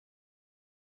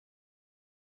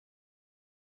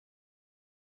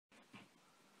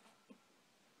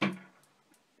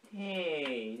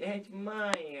Hey, that's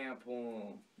my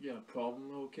apple. You got a problem,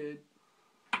 little kid?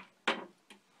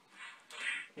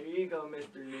 Here you go,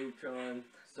 Mr. Neutron.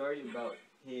 Sorry about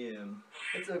him.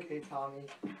 It's okay, Tommy.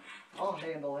 I'll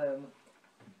handle him.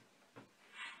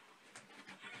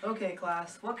 Okay,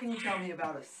 class, what can you tell me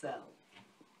about a cell?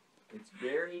 It's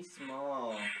very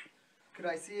small. Could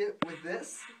I see it with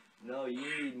this? No, you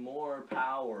need more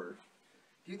power.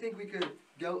 Do you think we could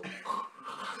go...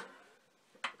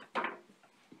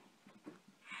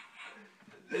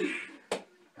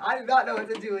 I do not know what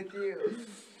to do with you.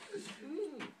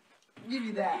 Give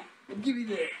me that. Give me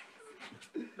this.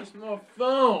 That's my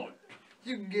phone.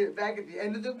 You can get it back at the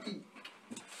end of the week.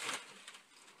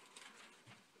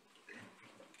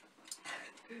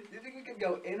 You think we could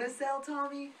go in a cell,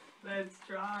 Tommy? Let's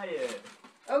try it.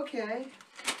 Okay.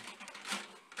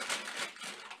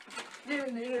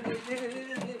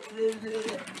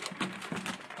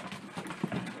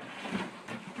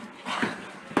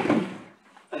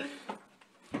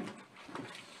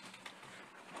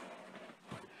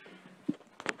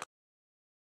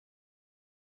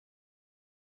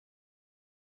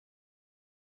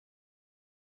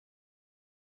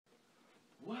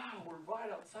 Wow, we're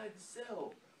right outside the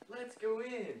cell. Let's go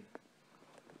in.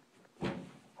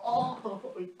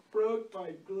 Oh, it broke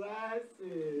my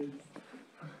glasses.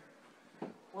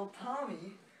 Well,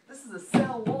 Tommy, this is a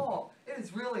cell wall. It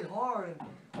is really hard, and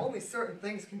only certain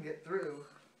things can get through.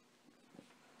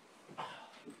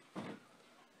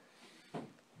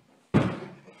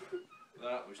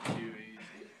 That was too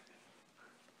easy.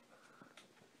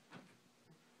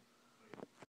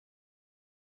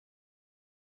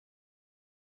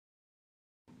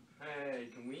 Hey,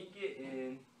 can we get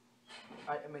in?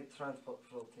 I am a transport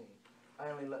protein. I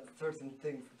only let certain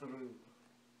things through.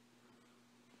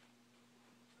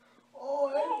 Oh,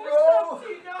 hey,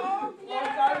 bro! Long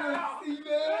time no see,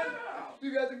 man! You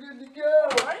guys are good to go!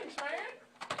 Thanks, man.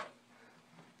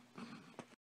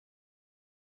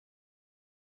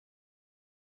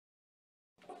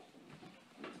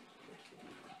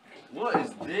 What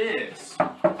is this?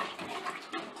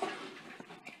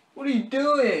 What are you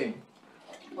doing?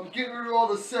 I'm getting rid of all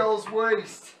the cell's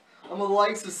waste. I'm a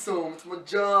lysosome. It's my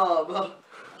job.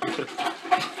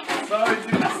 Sorry to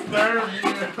disturb you.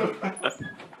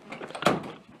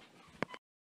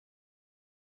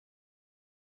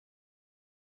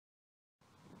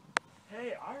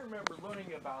 Hey, I remember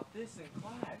learning about this in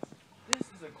class. This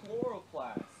is a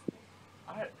chloroplast.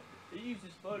 It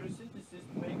uses photosynthesis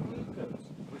to make glucose,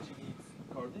 which needs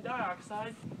carbon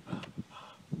dioxide,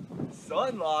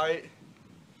 sunlight,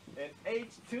 and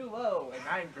H2O, and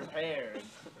I'm prepared.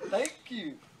 Thank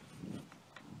you.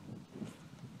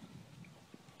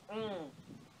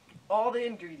 All the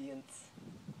ingredients.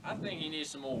 I think you need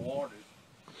some more water.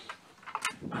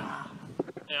 Yeah,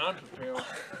 I'm prepared.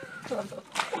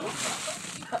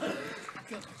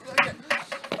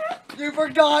 You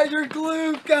forgot your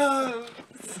glucose!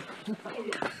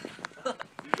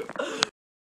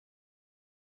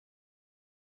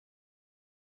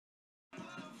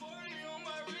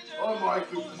 I'm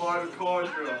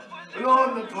mitochondria, and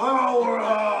I'm the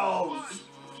powerhouse!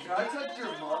 Can I touch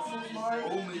your muscles, Mike?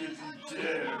 Only if you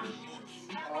dare.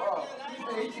 Oh,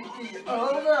 ATP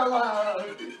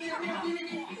overload!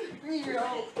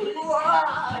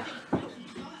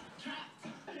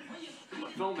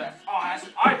 Film that. Oh, that's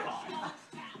an iPod.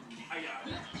 I got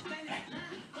it.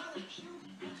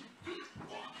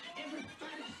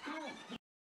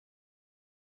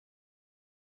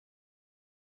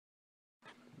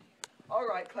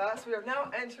 Alright, class, we are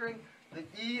now entering the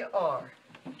ER.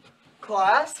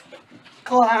 Class?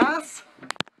 Class?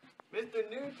 Mr.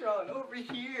 Neutron, over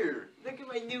here. Look at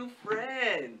my new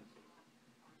friend.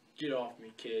 Get off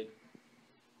me, kid.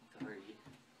 Sorry.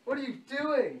 What are you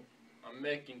doing? I'm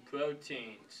making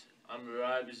proteins. I'm a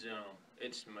ribosome.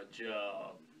 It's my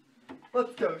job.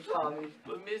 Let's go, Tommy.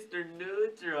 But Mr.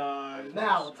 Neutron.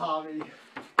 Now, Tommy.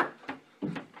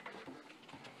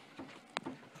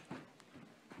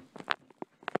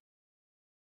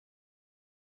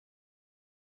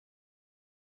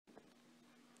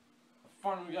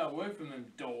 Finally got away from them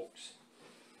dorks.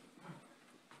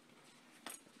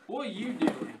 What are you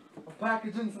doing? I'm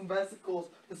packaging some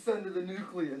vesicles to send to the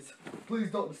nucleus.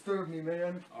 Please don't disturb me,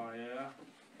 man. Oh, yeah?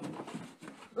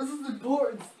 This is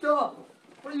important stuff.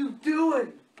 What are you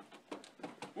doing?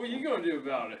 What are you gonna do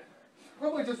about it?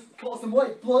 Probably just call some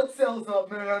white blood cells up,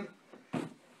 man.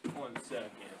 1 second.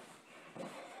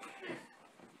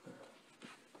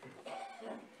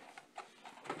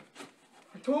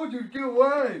 I told you to get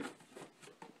away.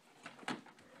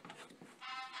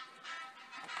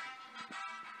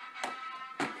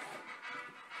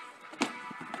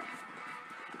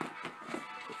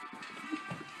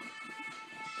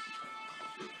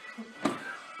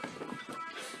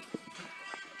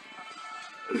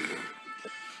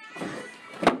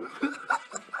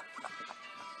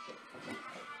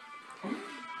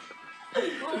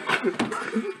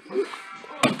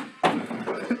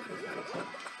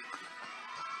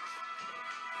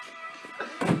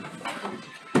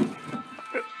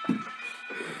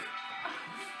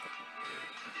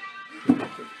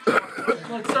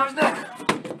 Stop that!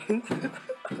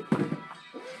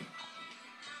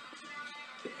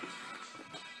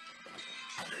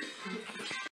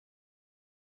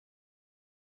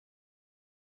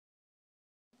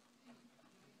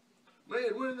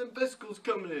 Man, when are them vesicles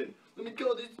coming in? Let me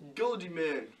call this Golgi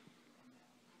man.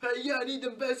 Hey, yeah, I need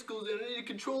them vesicles in. I need to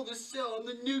control this cell. I'm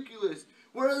the nucleus.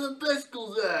 Where are the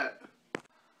vesicles at?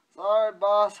 Sorry,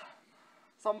 boss.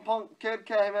 Some punk kid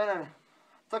came in and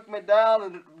took me down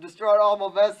and destroyed all my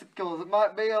vesicles. It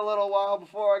might be a little while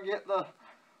before I get the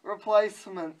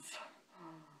replacements.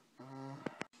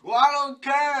 Well, I don't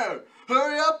care.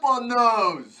 Hurry up on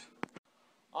those.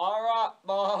 Alright,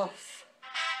 boss.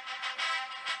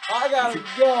 I gotta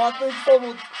go. I think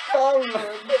someone's coming.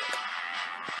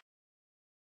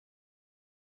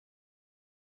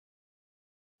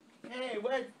 Hey,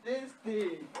 what's this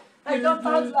thing? Hey, don't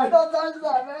touch that! Don't touch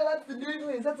that, man! That's the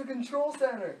nucleus! That's the control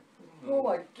center! Oh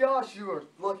my gosh, you are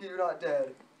lucky you're not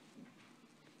dead.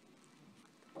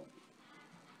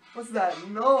 What's that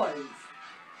noise?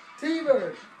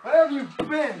 T-Bird, where have you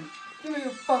been? Give me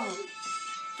your phone.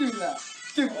 Give me that.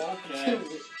 Give me it. Okay. Give me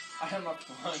it. I have my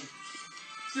fun.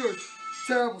 You're a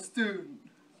terrible student.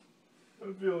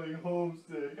 I'm feeling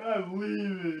homesick. I'm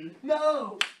leaving.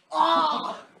 No!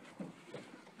 Ah!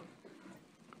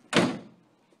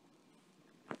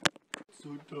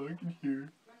 So dark in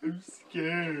here. I'm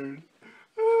scared.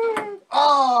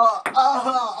 Ah!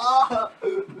 Ah!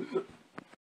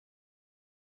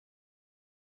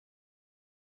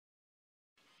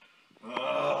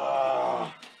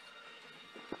 Ah!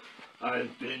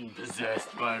 I've been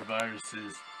possessed by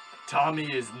viruses.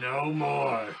 Tommy is no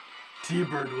more.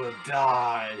 T-Bird will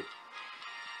die.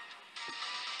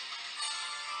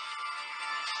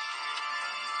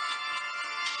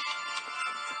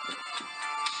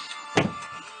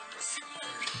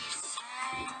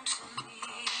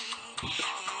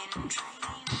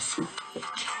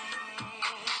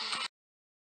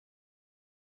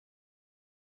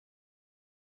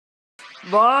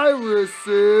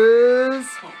 Viruses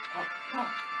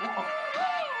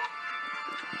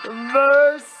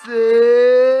versus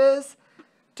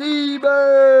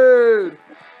T-Bird.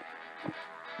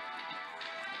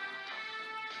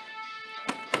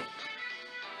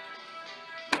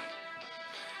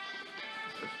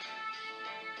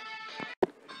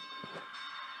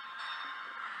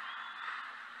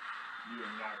 You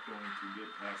are not going to get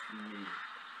past me.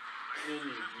 In your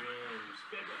dreams,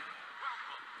 baby.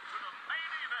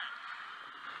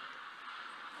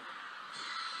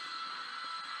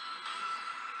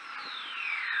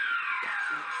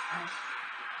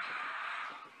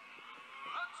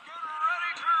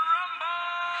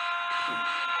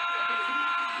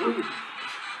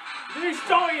 Didn't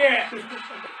start yet!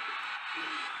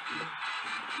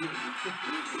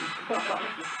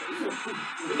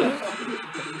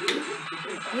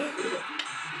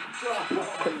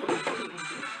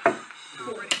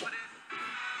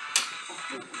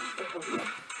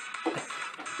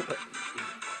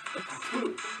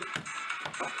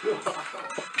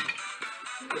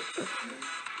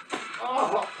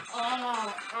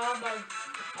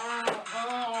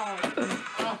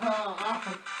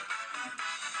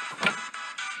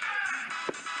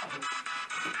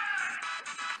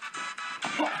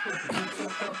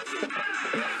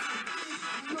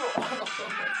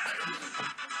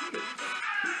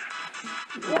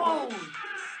 One,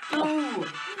 two,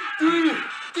 three.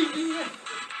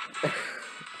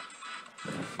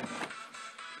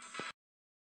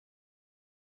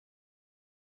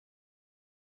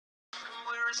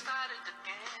 Where I started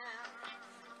again,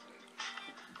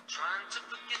 trying to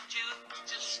forget you,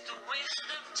 just a waste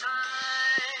of time.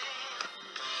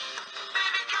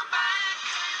 Baby, come back.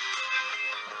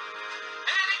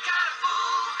 Any kind of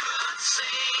fool could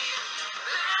see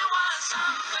there was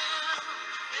something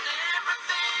in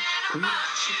everything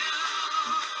about you.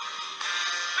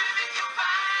 Baby, come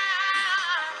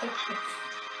back.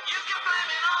 You can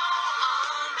blame it all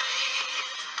on me.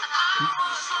 I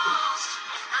was lost,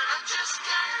 and I just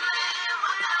can't live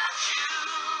without you.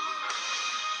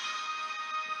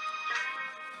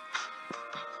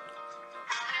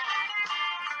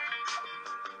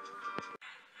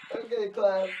 Okay,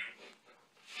 class.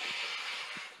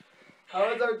 How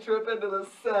was our trip into the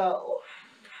cell?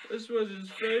 This was his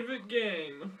favorite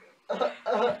game.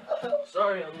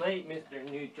 Sorry I'm late, Mr.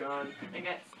 Neutron. I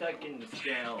got stuck in the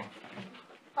cell.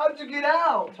 How'd you get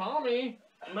out? Tommy!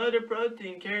 Mother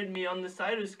Protein carried me on the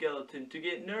cytoskeleton to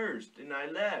get nursed, and I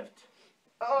left.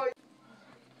 Oh.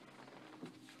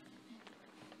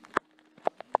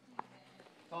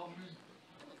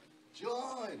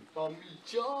 Tommy,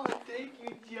 John, thank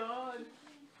you, John.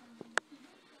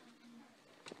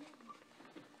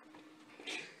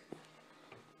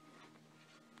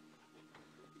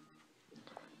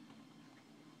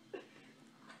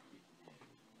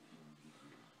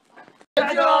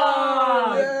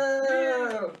 John!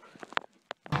 Yeah!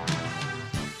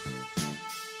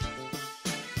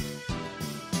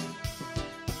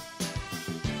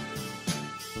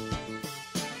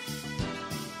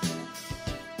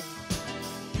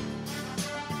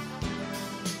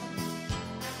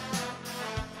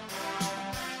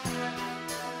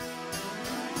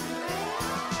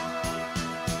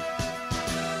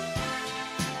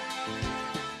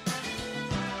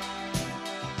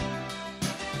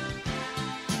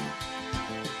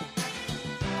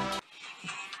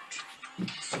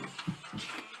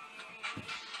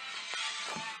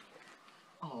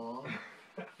 Aw.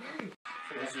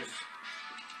 This is